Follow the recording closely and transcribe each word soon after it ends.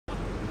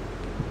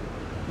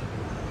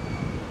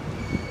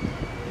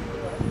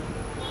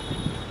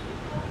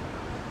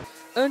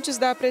Antes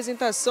da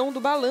apresentação do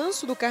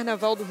balanço do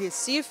Carnaval do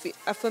Recife,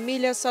 a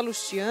família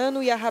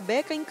Salustiano e a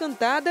Rabeca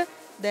Encantada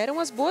deram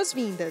as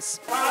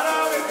boas-vindas.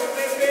 Parabéns pro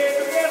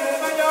prefeito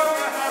pelo melhor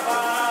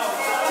carnaval.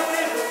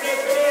 Parabéns pro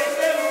prefeito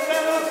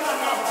pelo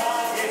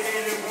carnaval.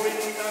 Ele foi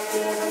muita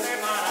coisa,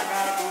 tem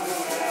maracatu.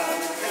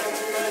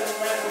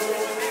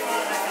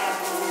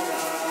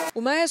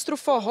 O maestro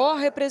Forró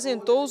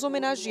representou os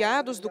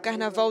homenageados do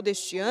Carnaval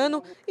deste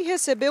ano e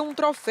recebeu um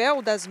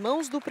troféu das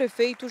mãos do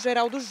prefeito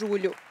Geraldo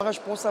Júlio. Uma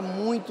responsa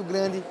muito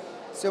grande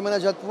ser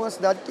homenageado por uma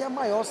cidade que é a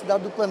maior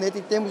cidade do planeta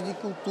em termos de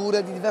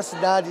cultura, de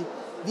diversidade,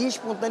 de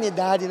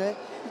espontaneidade, né?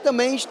 E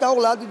também está ao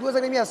lado de duas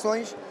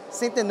agremiações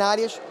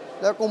centenárias,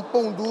 né, como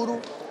Pão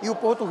Duro e o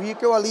Porto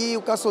Rico. Eu ali,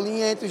 o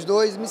Caçulinha entre os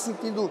dois, me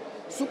sentindo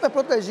super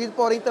protegido,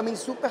 porém também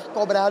super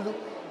cobrado,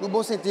 no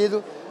bom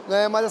sentido,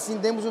 né? Mas assim,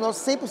 demos o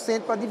nosso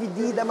 100% para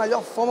dividir da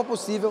melhor forma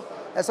possível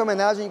essa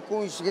homenagem com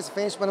os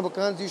recifenses,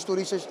 pernambucanos e os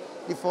turistas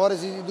de fora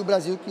e do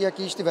Brasil que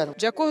aqui estiveram.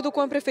 De acordo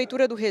com a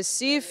Prefeitura do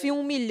Recife,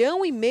 1,5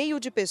 milhão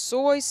de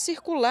pessoas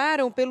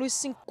circularam pelos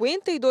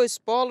 52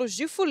 polos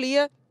de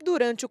folia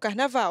durante o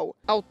Carnaval.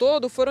 Ao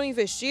todo, foram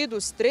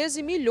investidos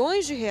 13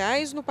 milhões de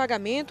reais no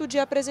pagamento de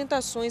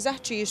apresentações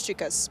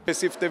artísticas. O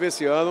Recife teve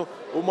esse ano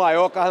o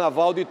maior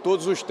carnaval de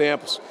todos os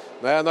tempos,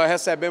 né? Nós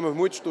recebemos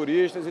muitos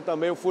turistas e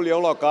também o folião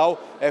local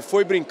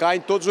foi brincar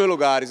em todos os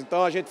lugares.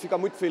 Então a gente fica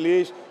muito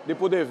feliz de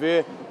poder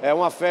ver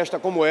uma festa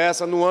como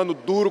essa, num ano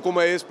duro como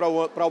é esse para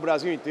o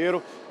Brasil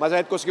inteiro, mas a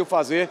gente conseguiu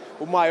fazer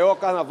o maior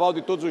carnaval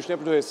de todos os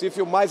tempos do Recife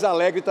e o mais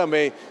alegre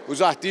também.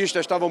 Os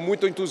artistas estavam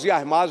muito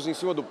entusiasmados em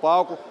cima do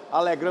palco,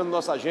 alegrando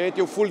nossa gente,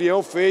 e o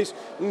folião fez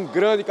um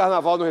grande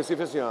carnaval no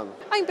Recife esse ano.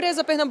 A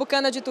empresa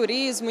pernambucana de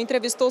turismo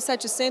entrevistou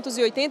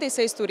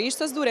 786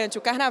 turistas durante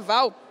o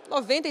Carnaval.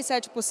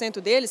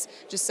 97% deles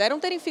disseram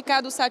terem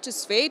ficado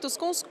satisfeitos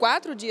com os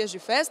 4 dias de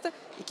festa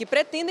e que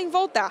pretendem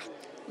voltar.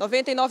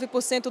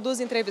 99% dos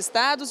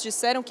entrevistados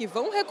disseram que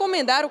vão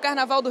recomendar o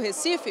Carnaval do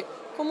Recife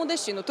como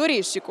destino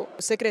turístico.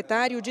 O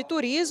secretário de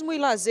Turismo e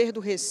Lazer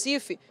do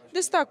Recife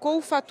destacou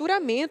o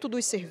faturamento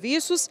dos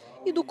serviços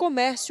e do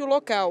comércio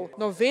local.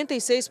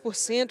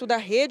 96% da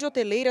rede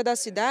hoteleira da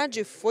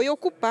cidade foi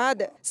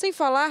ocupada, sem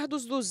falar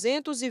dos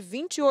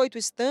 228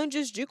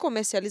 estandes de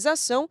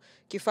comercialização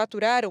que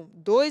faturaram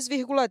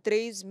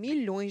 2,3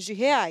 milhões de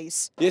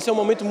reais. Esse é um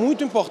momento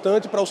muito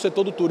importante para o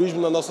setor do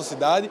turismo na nossa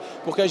cidade,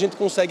 porque a gente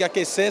consegue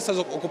aquecer essa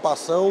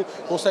ocupação,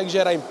 consegue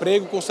gerar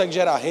emprego, consegue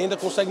gerar renda,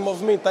 consegue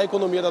movimentar a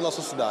economia da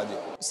nossa cidade.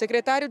 O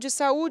secretário de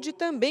Saúde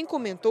também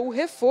comentou o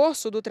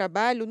reforço do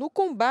trabalho no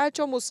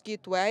combate ao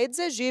mosquito Aedes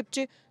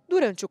aegypti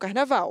durante o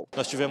Carnaval.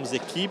 Nós tivemos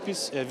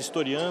equipes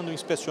vistoriando,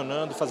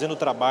 inspecionando, fazendo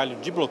trabalho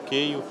de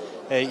bloqueio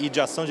e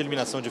de ação de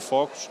eliminação de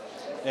focos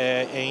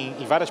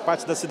em várias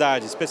partes da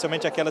cidade,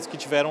 especialmente aquelas que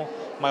tiveram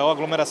maior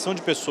aglomeração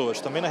de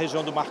pessoas, também na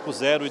região do Marco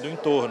Zero e do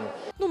entorno.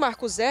 No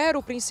Marco Zero,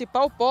 o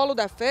principal polo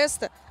da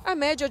festa, a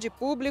média de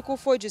público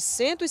foi de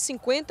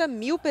 150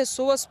 mil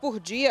pessoas por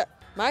dia.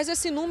 Mas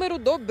esse número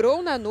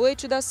dobrou na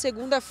noite da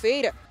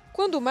segunda-feira,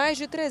 quando mais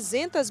de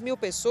 300 mil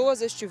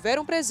pessoas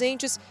estiveram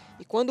presentes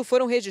e quando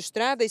foram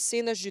registradas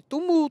cenas de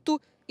tumulto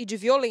e de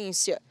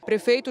violência. O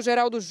prefeito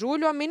Geraldo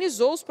Júlio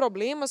amenizou os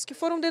problemas que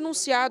foram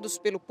denunciados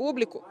pelo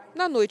público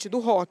na noite do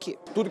rock.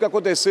 Tudo que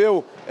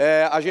aconteceu,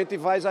 a gente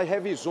faz as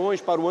revisões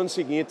para o ano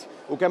seguinte.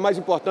 O que é mais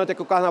importante é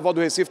que o Carnaval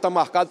do Recife está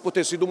marcado por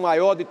ter sido o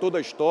maior de toda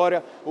a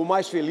história, o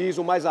mais feliz,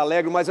 o mais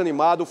alegre, o mais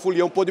animado. O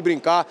folião pôde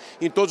brincar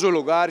em todos os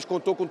lugares,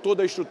 contou com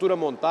toda a estrutura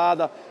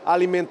montada,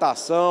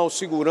 alimentação,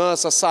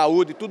 segurança,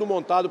 saúde, tudo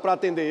montado para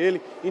atender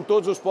ele em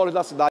todos os polos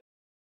da cidade.